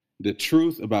the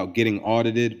truth about getting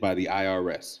audited by the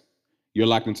IRS. You're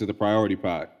locked into the Priority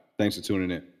Pod. Thanks for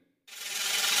tuning in.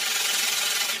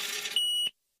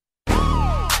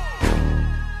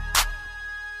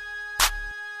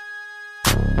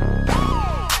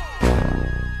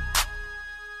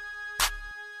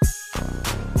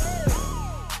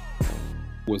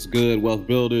 What's good, wealth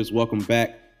builders? Welcome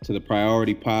back to the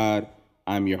Priority Pod.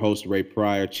 I'm your host, Ray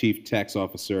Pryor, Chief Tax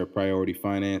Officer at Pryority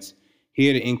Finance,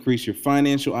 here to increase your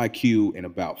financial IQ in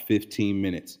about 15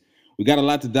 minutes. We got a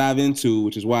lot to dive into,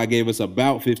 which is why I gave us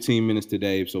about 15 minutes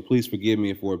today, so please forgive me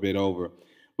if we're a bit over.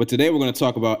 But today we're going to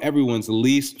talk about everyone's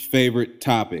least favorite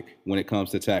topic when it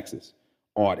comes to taxes,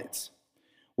 audits.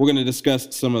 We're going to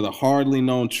discuss some of the hardly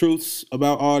known truths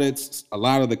about audits, a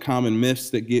lot of the common myths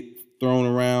that get thrown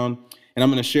around, and I'm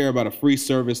going to share about a free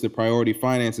service that Pryority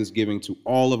Finance is giving to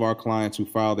all of our clients who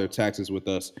file their taxes with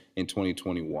us in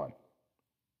 2021.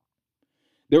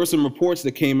 There were some reports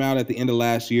that came out at the end of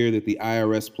last year that the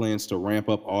IRS plans to ramp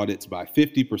up audits by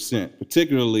 50%,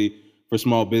 particularly for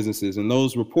small businesses. And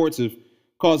those reports have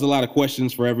caused a lot of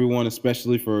questions for everyone,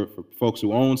 especially for folks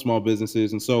who own small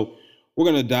businesses. And so we're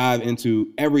going to dive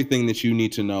into everything that you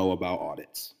need to know about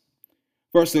audits.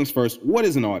 First things first, what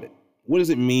is an audit? What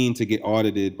does it mean to get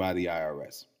audited by the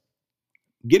IRS?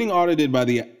 Getting audited by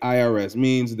the IRS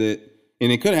means that,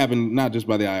 and it could happen not just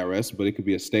by the IRS, but it could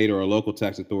be a state or a local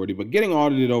tax authority, but getting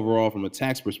audited overall from a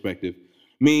tax perspective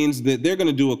means that they're going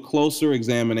to do a closer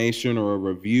examination or a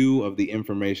review of the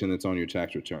information that's on your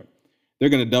tax return. They're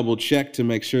going to double check to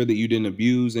make sure that you didn't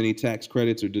abuse any tax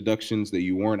credits or deductions that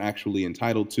you weren't actually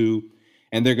entitled to.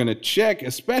 And they're going to check,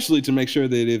 especially to make sure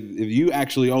that if you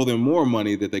actually owe them more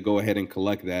money, that they go ahead and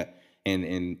collect that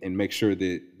and make sure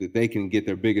that they can get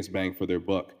their biggest bang for their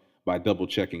buck by double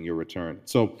checking your return.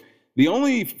 So the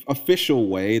only official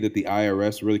way that the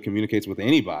IRS really communicates with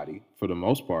anybody, for the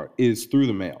most part, is through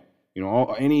the mail. You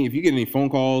know, if you get any phone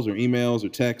calls or emails or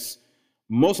texts,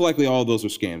 most likely all of those are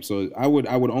scams. So I would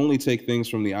only take things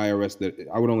from the IRS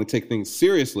I would only take things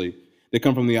seriously that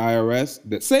come from the IRS,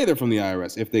 that say they're from the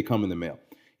IRS, if they come in the mail.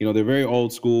 You know, they're very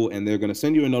old school, and they're going to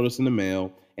send you a notice in the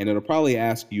mail, and it'll probably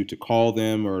ask you to call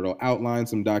them, or it'll outline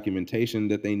some documentation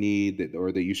that they need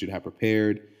or that you should have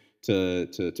prepared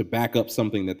to back up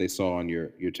something that they saw on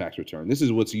your tax return. This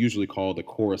is what's usually called a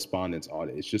correspondence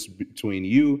audit. It's just between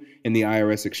you and the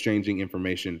IRS exchanging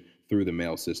information through the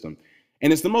mail system.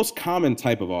 And it's the most common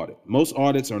type of audit. Most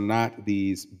audits are not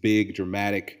these big,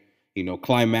 dramatic,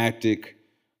 climactic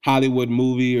Hollywood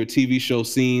movie or TV show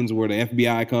scenes where the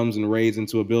FBI comes and raids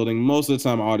into a building. Most of the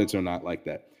time, audits are not like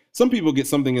that. Some people get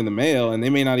something in the mail and they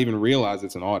may not even realize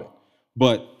it's an audit.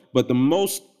 But the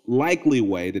most likely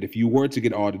way that if you were to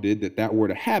get audited, that were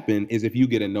to happen, is if you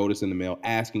get a notice in the mail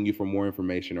asking you for more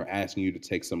information or asking you to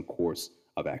take some course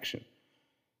of action.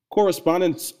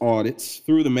 Correspondence audits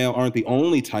through the mail aren't the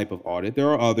only type of audit. There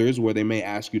are others where they may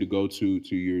ask you to go to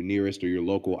your nearest or your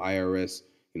local IRS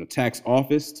tax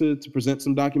office to present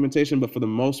some documentation, but for the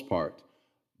most part,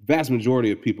 vast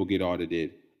majority of people get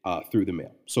audited through the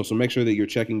mail. So make sure that you're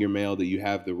checking your mail, that you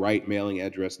have the right mailing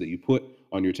address that you put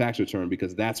on your tax return,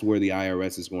 because that's where the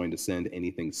IRS is going to send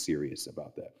anything serious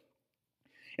about that.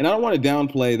 And I don't want to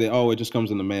downplay that, it just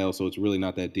comes in the mail, so it's really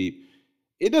not that deep.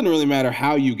 It doesn't really matter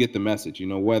how you get the message,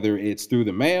 whether it's through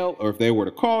the mail or if they were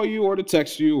to call you or to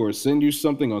text you or send you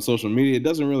something on social media. It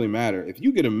doesn't really matter. If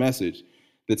you get a message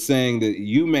that's saying that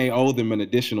you may owe them an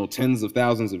additional tens of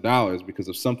thousands of dollars because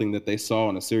of something that they saw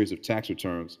on a series of tax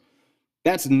returns,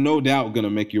 that's no doubt going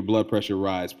to make your blood pressure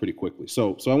rise pretty quickly.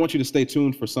 So I want you to stay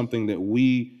tuned for something that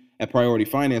we at Pryority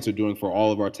Finance are doing for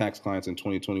all of our tax clients in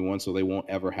 2021, so they won't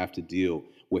ever have to deal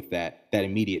with that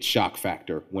immediate shock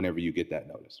factor whenever you get that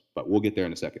notice. But we'll get there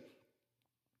in a second.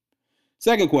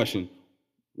 Second question,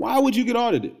 why would you get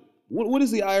audited? What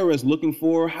is the IRS looking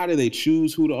for? How do they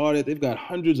choose who to audit? They've got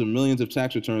hundreds of millions of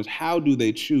tax returns. How do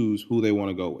they choose who they want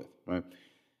to go with, right?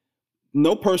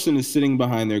 No person is sitting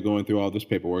behind there going through all this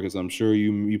paperwork, as I'm sure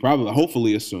you probably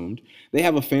hopefully assumed. They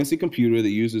have a fancy computer that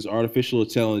uses artificial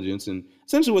intelligence, and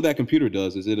essentially what that computer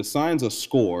does is it assigns a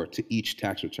score to each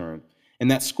tax return, and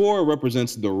that score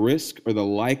represents the risk or the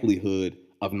likelihood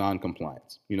of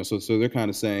noncompliance. So they're kind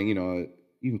of saying,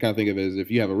 you can kind of think of it as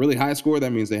if you have a really high score,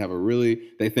 that means they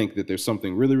think that there's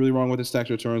something really, really wrong with this tax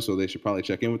return, so they should probably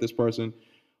check in with this person.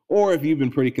 Or if you've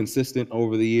been pretty consistent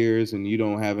over the years and you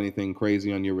don't have anything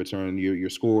crazy on your return, your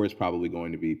score is probably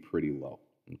going to be pretty low,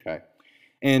 okay?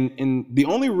 And the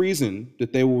only reason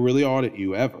that they will really audit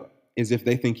you ever is if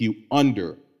they think you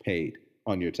underpaid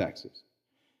on your taxes.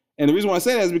 And the reason why I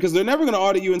say that is because they're never going to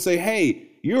audit you and say, hey,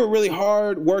 you're a really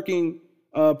hard-working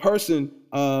person,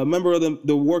 member of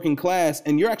the working class,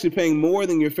 and you're actually paying more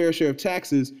than your fair share of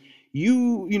taxes.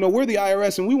 we're the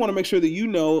IRS and we want to make sure that you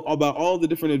know about all the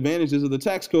different advantages of the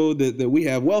tax code that we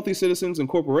have wealthy citizens and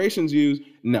corporations use.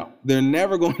 No, they're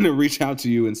never going to reach out to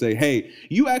you and say, hey,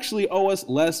 you actually owe us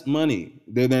less money.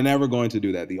 They're never going to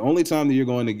do that. The only time that you're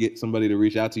going to get somebody to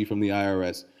reach out to you from the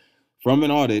IRS from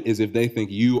an audit is if they think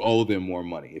you owe them more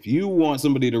money. If you want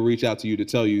somebody to reach out to you to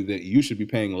tell you that you should be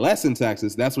paying less in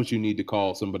taxes, that's what you need to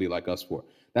call somebody like us for.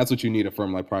 That's what you need a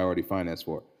firm like Pryority Finance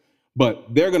for.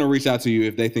 But they're going to reach out to you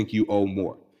if they think you owe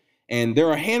more. And there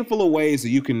are a handful of ways that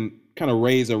you can kind of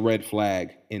raise a red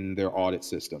flag in their audit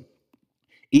system.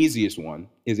 Easiest one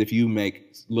is if you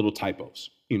make little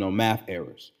typos, math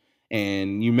errors.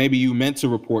 And maybe you meant to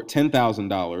report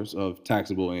 $10,000 of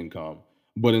taxable income,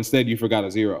 but instead you forgot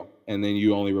a zero, and then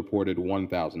you only reported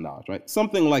 $1,000, right?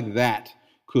 Something like that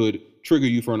could trigger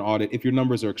you for an audit if your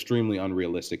numbers are extremely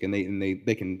unrealistic, and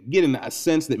they can get in a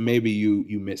sense that maybe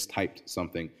you mistyped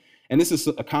something. And this is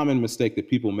a common mistake that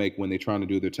people make when they're trying to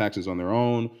do their taxes on their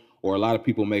own, or a lot of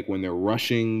people make when they're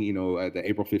rushing, at the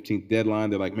April 15th deadline.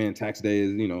 They're like, man, tax day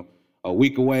is, a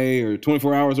week away or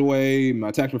 24 hours away.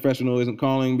 My tax professional isn't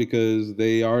calling because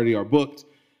they already are booked.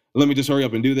 Let me just hurry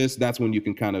up and do this. That's when you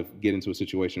can kind of get into a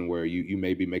situation where you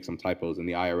maybe make some typos, and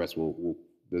the IRS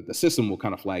the system will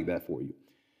kind of flag that for you.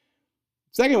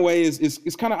 Second way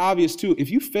is kind of obvious too. If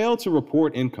you fail to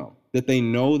report income that they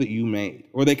know that you made,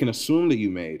 or they can assume that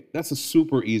you made, that's a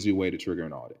super easy way to trigger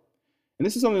an audit. And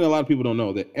this is something that a lot of people don't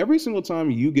know, that every single time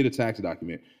you get a tax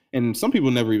document, and some people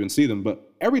never even see them,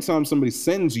 but every time somebody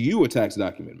sends you a tax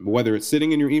document, whether it's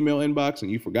sitting in your email inbox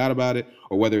and you forgot about it,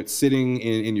 or whether it's sitting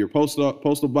in your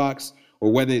postal box,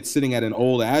 or whether it's sitting at an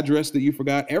old address that you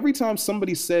forgot, every time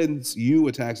somebody sends you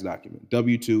a tax document,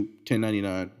 W-2,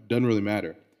 1099, doesn't really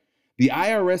matter, the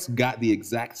IRS got the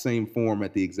exact same form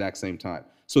at the exact same time.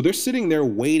 So they're sitting there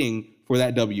waiting for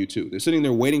that W-2. They're sitting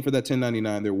there waiting for that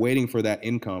 1099. They're waiting for that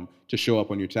income to show up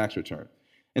on your tax return.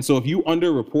 And so if you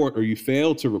underreport or you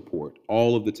fail to report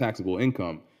all of the taxable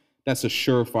income, that's a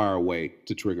surefire way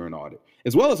to trigger an audit,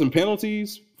 as well as some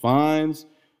penalties, fines,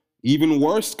 even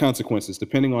worse consequences,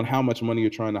 depending on how much money you're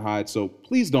trying to hide. So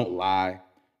please don't lie.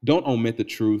 Don't omit the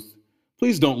truth.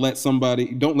 Please don't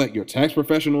let your tax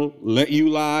professional let you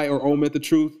lie or omit the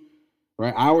truth,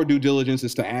 right? Our due diligence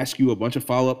is to ask you a bunch of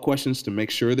follow-up questions to make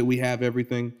sure that we have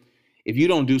everything. If you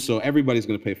don't do so, everybody's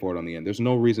going to pay for it on the end. There's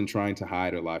no reason trying to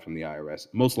hide or lie from the IRS.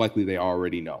 Most likely they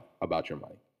already know about your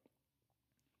money.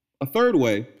 A third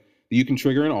way that you can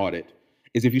trigger an audit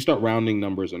is if you start rounding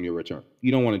numbers on your return.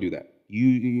 You don't want to do that.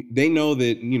 They know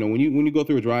that, when you go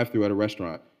through a drive-through at a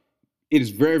restaurant, it is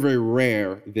very, very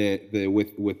rare that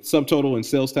with subtotal and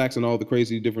sales tax and all the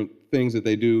crazy different things that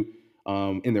they do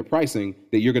in their pricing,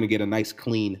 that you're going to get a nice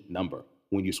clean number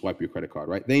when you swipe your credit card,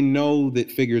 right? They know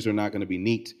that figures are not going to be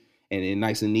neat and in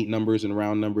nice and neat numbers and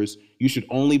round numbers. You should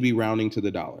only be rounding to the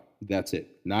dollar. That's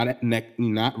it. Not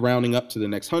rounding up to the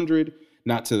next hundred,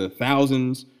 not to the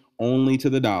thousands, only to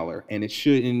the dollar. And it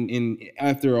should,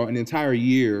 after an entire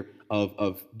year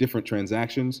of different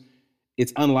transactions,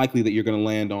 it's unlikely that you're going to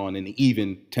land on an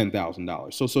even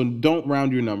 $10,000. So don't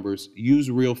round your numbers.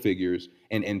 Use real figures,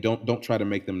 and don't try to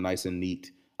make them nice and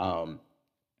neat,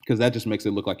 because that just makes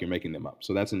it look like you're making them up.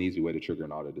 So that's an easy way to trigger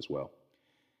an audit as well.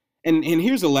 And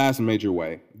here's the last major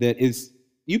way that is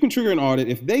you can trigger an audit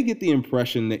if they get the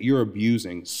impression that you're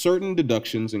abusing certain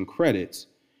deductions and credits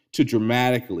to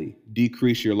dramatically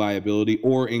decrease your liability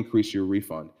or increase your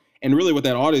refund. And really what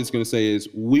that audit is going to say is,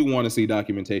 we want to see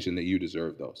documentation that you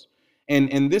deserve those.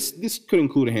 And this could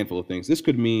include a handful of things. This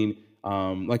could mean,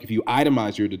 like if you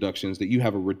itemize your deductions, that you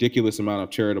have a ridiculous amount of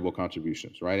charitable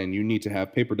contributions, right? And you need to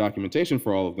have paper documentation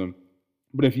for all of them.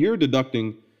 But if you're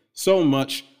deducting so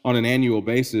much on an annual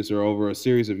basis or over a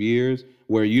series of years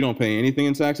where you don't pay anything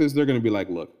in taxes, they're going to be like,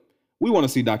 look, we want to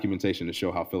see documentation to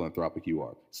show how philanthropic you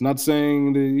are. It's not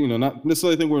saying that, not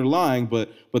necessarily think we're lying, but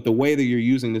the way that you're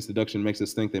using this deduction makes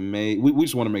us think that we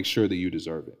just want to make sure that you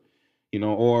deserve it.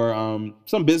 Or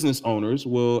some business owners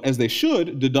will, as they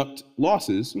should, deduct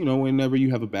losses, whenever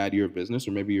you have a bad year of business,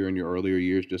 or maybe you're in your earlier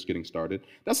years just getting started.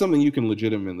 That's something you can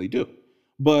legitimately do.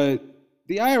 But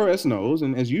the IRS knows,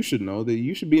 and as you should know, that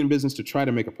you should be in business to try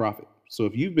to make a profit. So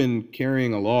if you've been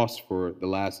carrying a loss for the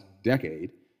last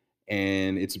decade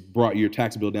and it's brought your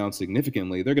tax bill down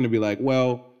significantly, they're going to be like,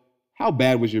 well, how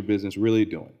bad was your business really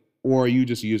doing? Or are you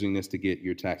just using this to get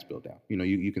your tax bill down?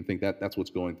 You can think that that's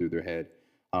what's going through their head.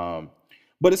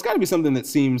 But it's got to be something that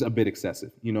seems a bit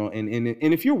excessive,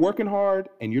 and if you're working hard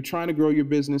and you're trying to grow your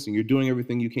business and you're doing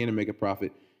everything you can to make a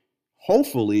profit,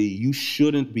 hopefully you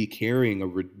shouldn't be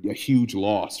carrying a huge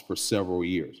loss for several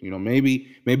years.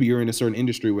 Maybe you're in a certain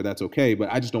industry where that's okay,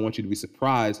 but I just don't want you to be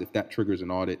surprised if that triggers an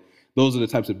audit, Those are the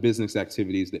types of business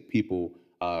activities that people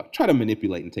try to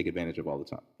manipulate and take advantage of all the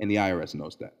time. And the IRS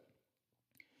knows that.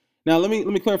 Now, let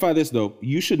me clarify this, though.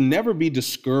 You should never be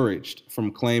discouraged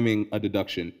from claiming a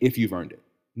deduction if you've earned it.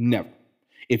 Never.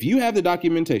 If you have the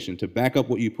documentation to back up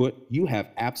what you put, you have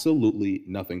absolutely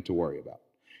nothing to worry about.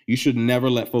 You should never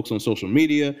let folks on social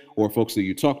media or folks that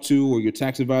you talk to or your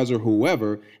tax advisor,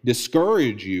 whoever,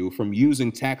 discourage you from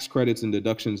using tax credits and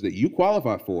deductions that you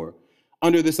qualify for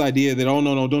under this idea that, oh,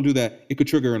 no, don't do that. It could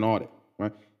trigger an audit,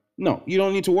 right? No, you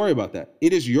don't need to worry about that.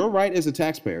 It is your right as a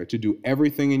taxpayer to do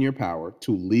everything in your power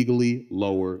to legally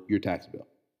lower your tax bill.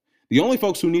 The only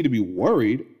folks who need to be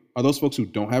worried are those folks who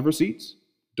don't have receipts,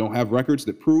 don't have records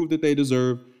that prove that they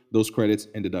deserve those credits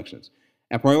and deductions.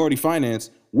 At Pryority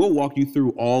Finance, we'll walk you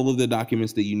through all of the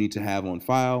documents that you need to have on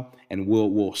file, and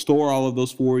we'll store all of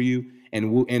those for you. And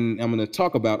I'm going to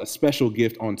talk about a special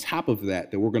gift on top of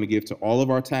that we're going to give to all of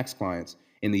our tax clients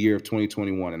in the year of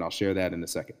 2021, and I'll share that in a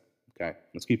second. Okay,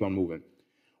 let's keep on moving.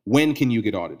 When can you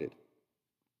get audited?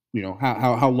 You know,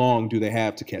 how long do they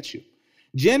have to catch you?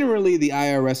 Generally, the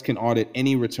IRS can audit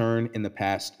any return in the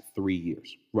past 3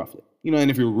 years, roughly. You know,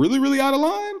 and if you're really, really out of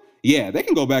line, yeah, they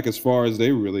can go back as far as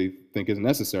they really think is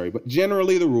necessary. But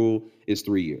generally, the rule is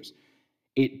 3 years.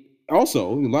 It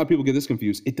also, a lot of people get this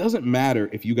confused. It doesn't matter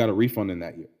if you got a refund in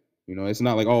that year. You know, it's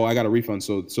not like, oh, I got a refund,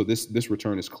 so this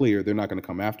return is clear. They're not going to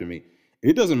come after me.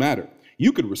 It doesn't matter.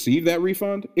 You could receive that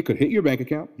refund. It could hit your bank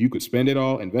account. You could spend it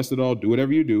all, invest it all, do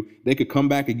whatever you do. They could come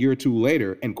back a year or two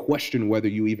later and question whether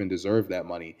you even deserve that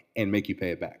money and make you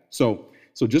pay it back. So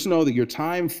just know that your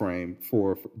time frame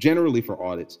for generally for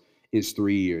audits is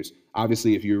 3 years.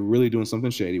 Obviously, if you're really doing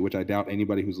something shady, which I doubt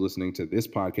anybody who's listening to this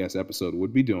podcast episode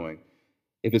would be doing,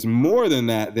 if it's more than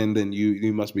that, then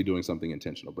you must be doing something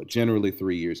intentional. But generally,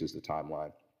 3 years is the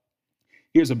timeline.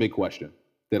 Here's a big question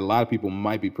that a lot of people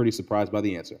might be pretty surprised by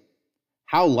the answer.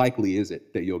 How likely is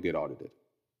it that you'll get audited?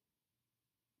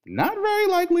 Not very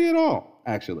likely at all,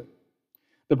 actually.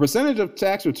 The percentage of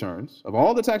tax returns, of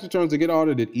all the tax returns that get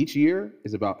audited each year,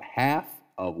 is about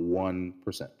 0.5%.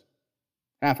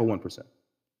 0.5%.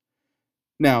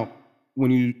 Now,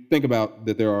 when you think about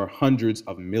that there are hundreds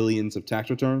of millions of tax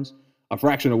returns, a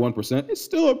fraction of 1% is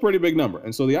still a pretty big number.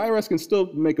 And so the IRS can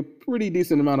still make a pretty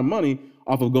decent amount of money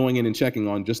off of going in and checking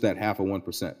on just that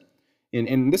 0.5%.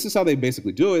 And this is how they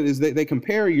basically do it, is they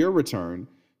compare your return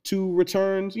to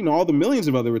returns, you know, all the millions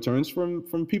of other returns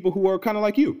from people who are kind of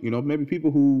like you, know, maybe people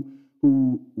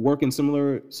who work in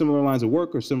similar lines of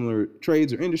work or similar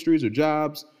trades or industries or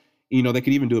jobs. You know, they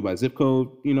could even do it by zip code,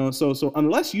 you know. So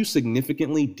unless you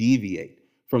significantly deviate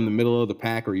from the middle of the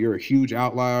pack, or you're a huge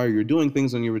outlier, you're doing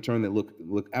things on your return that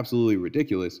look absolutely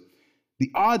ridiculous, the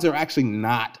odds are actually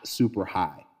not super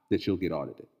high that you'll get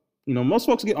audited. You know, most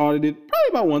folks get audited probably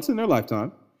about once in their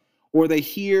lifetime, or they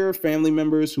hear family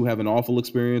members who have an awful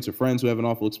experience or friends who have an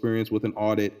awful experience with an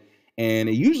audit. And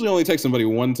it usually only takes somebody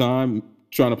one time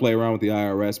trying to play around with the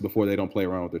IRS before they don't play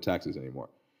around with their taxes anymore.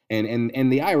 And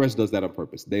the IRS does that on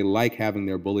purpose. They like having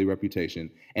their bully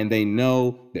reputation, and they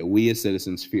know that we as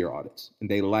citizens fear audits. And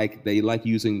they like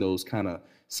using those kind of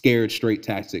scared straight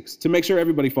tactics to make sure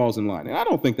everybody falls in line. And I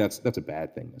don't think that's a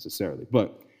bad thing necessarily,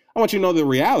 but I want you to know the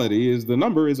reality is the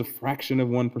number is a fraction of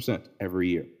 1% every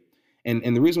year.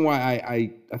 And the reason why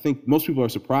I think most people are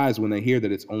surprised when they hear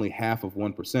that it's only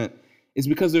 0.5% is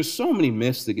because there's so many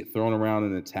myths that get thrown around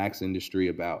in the tax industry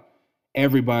about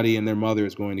everybody and their mother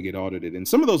is going to get audited. And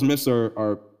some of those myths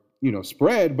are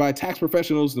spread by tax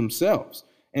professionals themselves.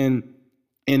 And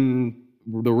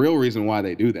the real reason why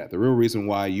they do that, the real reason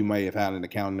why you may have had an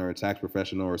accountant or a tax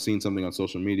professional or seen something on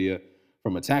social media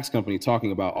from a tax company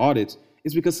talking about audits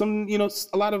is because a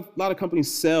lot of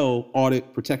companies sell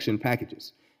audit protection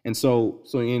packages. And so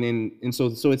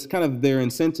it's kind of their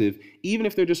incentive, even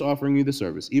if they're just offering you the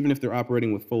service, even if they're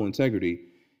operating with full integrity,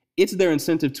 it's their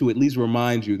incentive to at least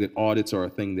remind you that audits are a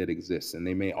thing that exists, and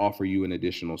they may offer you an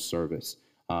additional service.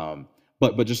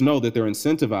 But just know that they're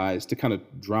incentivized to kind of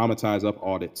dramatize up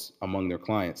audits among their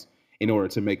clients in order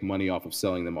to make money off of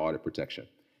selling them audit protection.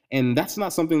 And that's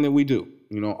not something that we do.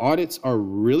 You know, audits are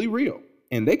really real,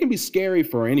 and they can be scary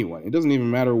for anyone. It doesn't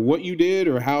even matter what you did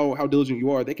or how diligent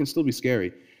you are, they can still be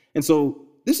scary. And so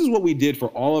this is what we did for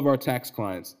all of our tax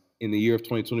clients in the year of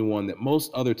 2021 that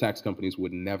most other tax companies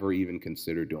would never even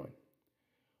consider doing.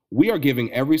 We are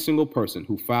giving every single person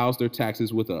who files their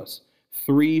taxes with us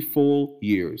 3 full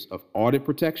years of audit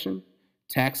protection,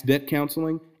 tax debt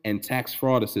counseling, and tax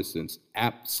fraud assistance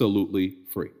absolutely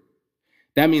free.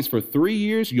 That means for 3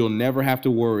 years, you'll never have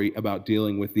to worry about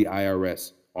dealing with the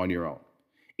IRS on your own.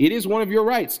 It is one of your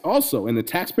rights also in the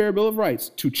Taxpayer Bill of Rights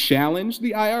to challenge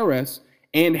the IRS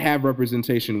and have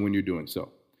representation when you're doing so.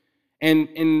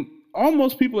 And all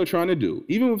most people are trying to do,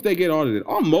 even if they get audited,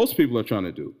 all most people are trying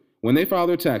to do when they file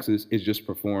their taxes is just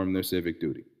perform their civic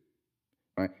duty.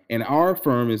 Right? And our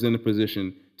firm is in a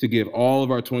position to give all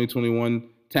of our 2021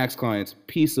 tax clients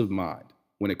peace of mind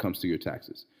when it comes to your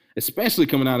taxes, especially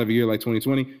coming out of a year like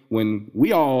 2020 when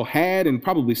we all had and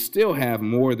probably still have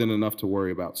more than enough to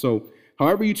worry about. So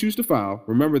however you choose to file,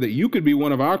 remember that you could be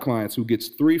one of our clients who gets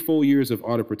 3 full years of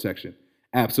audit protection,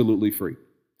 absolutely free.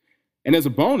 And as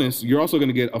a bonus, you're also going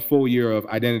to get a full year of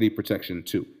identity protection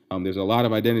too. There's a lot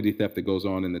of identity theft that goes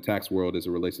on in the tax world as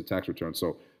it relates to tax returns.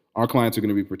 So our clients are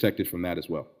going to be protected from that as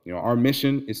well. Our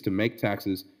mission is to make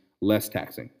taxes less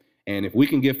taxing. And if we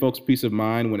can give folks peace of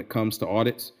mind when it comes to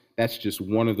audits, that's just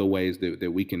one of the ways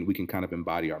that we can kind of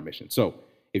embody our mission. So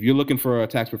if you're looking for a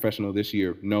tax professional this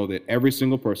year, know that every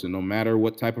single person, no matter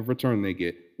what type of return they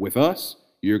get, with us,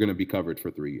 you're going to be covered for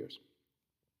 3 years.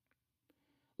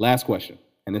 Last question,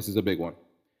 and this is a big one.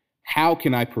 How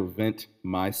can I prevent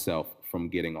myself from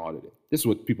getting audited? This is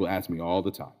what people ask me all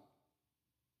the time.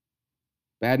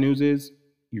 Bad news is,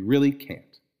 you really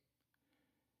can't.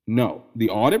 No, the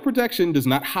audit protection does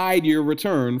not hide your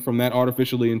return from that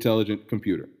artificially intelligent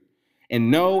computer. And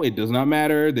no, it does not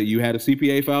matter that you had a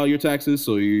CPA file your taxes,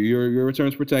 so your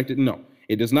return's protected. No,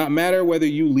 it does not matter whether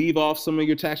you leave off some of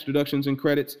your tax deductions and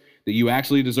credits that you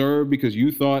actually deserve because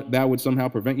you thought that would somehow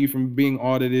prevent you from being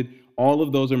audited. All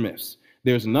of those are myths.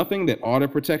 There's nothing that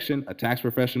audit protection, a tax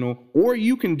professional, or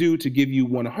you can do to give you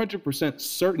 100%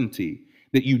 certainty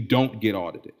that you don't get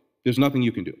audited. There's nothing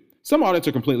you can do. Some audits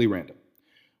are completely random.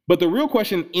 But the real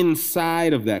question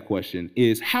inside of that question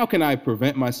is, how can I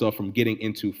prevent myself from getting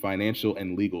into financial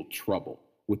and legal trouble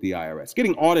with the IRS?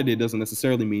 Getting audited doesn't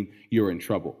necessarily mean you're in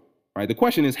trouble, right? The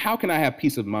question is, how can I have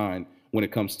peace of mind when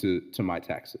it comes to my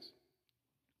taxes?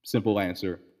 Simple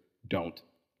answer, don't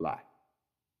lie.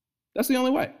 That's the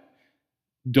only way.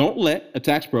 Don't let a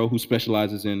tax pro who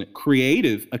specializes in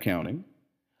creative accounting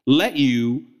let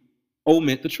you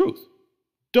omit the truth.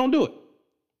 Don't do it.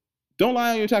 Don't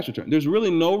lie on your tax return. There's really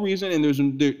no reason,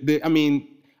 and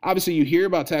obviously you hear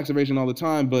about tax evasion all the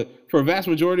time, but for a vast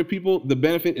majority of people, the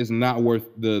benefit is not worth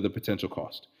the potential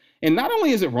cost. And not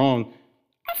only is it wrong,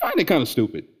 I find it kind of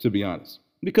stupid, to be honest,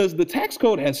 because the tax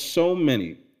code has so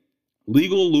many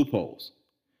legal loopholes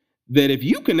that if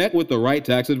you connect with the right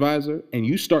tax advisor and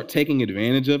you start taking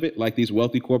advantage of it like these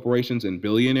wealthy corporations and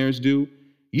billionaires do,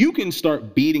 you can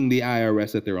start beating the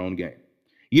IRS at their own game.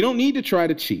 You don't need to try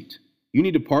to cheat. You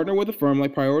need to partner with a firm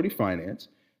like Pryority Finance,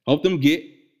 help them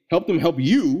help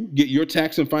you get your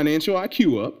tax and financial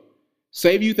IQ up,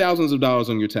 save you thousands of dollars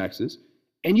on your taxes,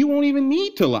 and you won't even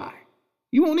need to lie.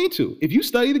 You won't need to. If you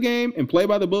study the game and play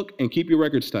by the book and keep your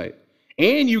records tight,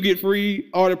 and you get free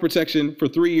audit protection for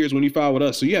 3 years when you file with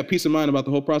us, so you have peace of mind about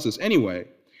the whole process anyway,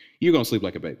 you're going to sleep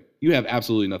like a baby. You have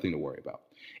absolutely nothing to worry about.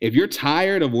 If you're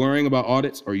tired of worrying about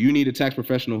audits or you need a tax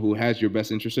professional who has your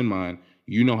best interest in mind,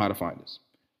 you know how to find us.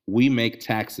 We make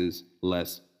taxes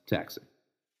less taxing.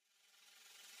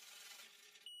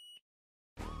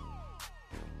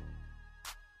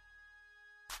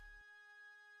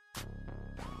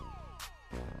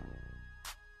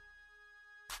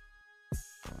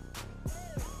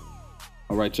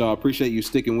 All right, y'all, appreciate you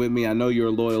sticking with me. I know you're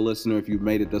a loyal listener if you've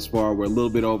made it thus far. We're a little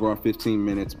bit over our 15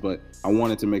 minutes, but I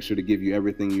wanted to make sure to give you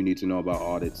everything you need to know about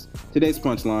audits. Today's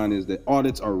punchline is that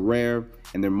audits are rare,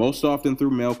 and they're most often through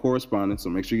mail correspondence, so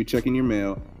make sure you're checking your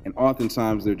mail, and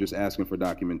oftentimes they're just asking for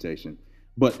documentation.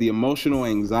 But the emotional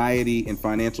anxiety and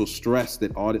financial stress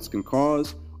that audits can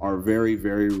cause are very,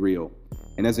 very real.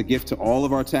 And as a gift to all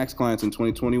of our tax clients in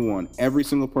 2021, every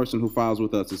single person who files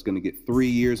with us is going to get 3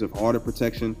 years of audit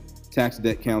protection, tax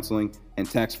debt counseling, and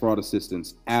tax fraud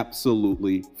assistance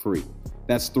absolutely free.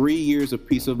 That's 3 years of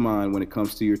peace of mind when it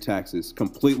comes to your taxes,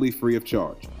 completely free of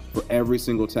charge for every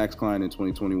single tax client in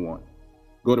 2021.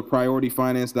 Go to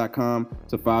PriorityFinance.com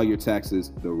to file your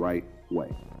taxes the right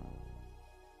way.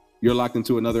 You're locked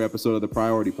into another episode of the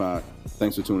Priority Pod.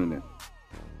 Thanks for tuning in.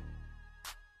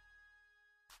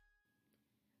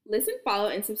 Listen, follow,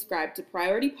 and subscribe to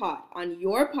Priority Pod on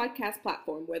your podcast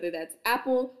platform, whether that's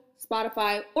Apple,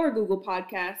 Spotify, or Google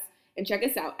Podcasts, and check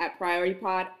us out at Pryority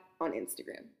Pod on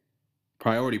Instagram.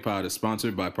 Priority Pod is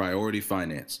sponsored by Pryority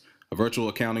Finance, a virtual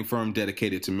accounting firm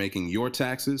dedicated to making your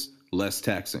taxes less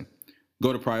taxing.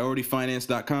 Go to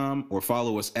PriorityFinance.com or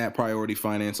follow us at Priority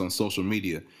Finance on social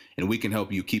media, and we can help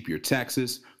you keep your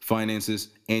taxes,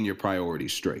 finances, and your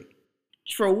priorities straight.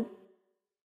 True.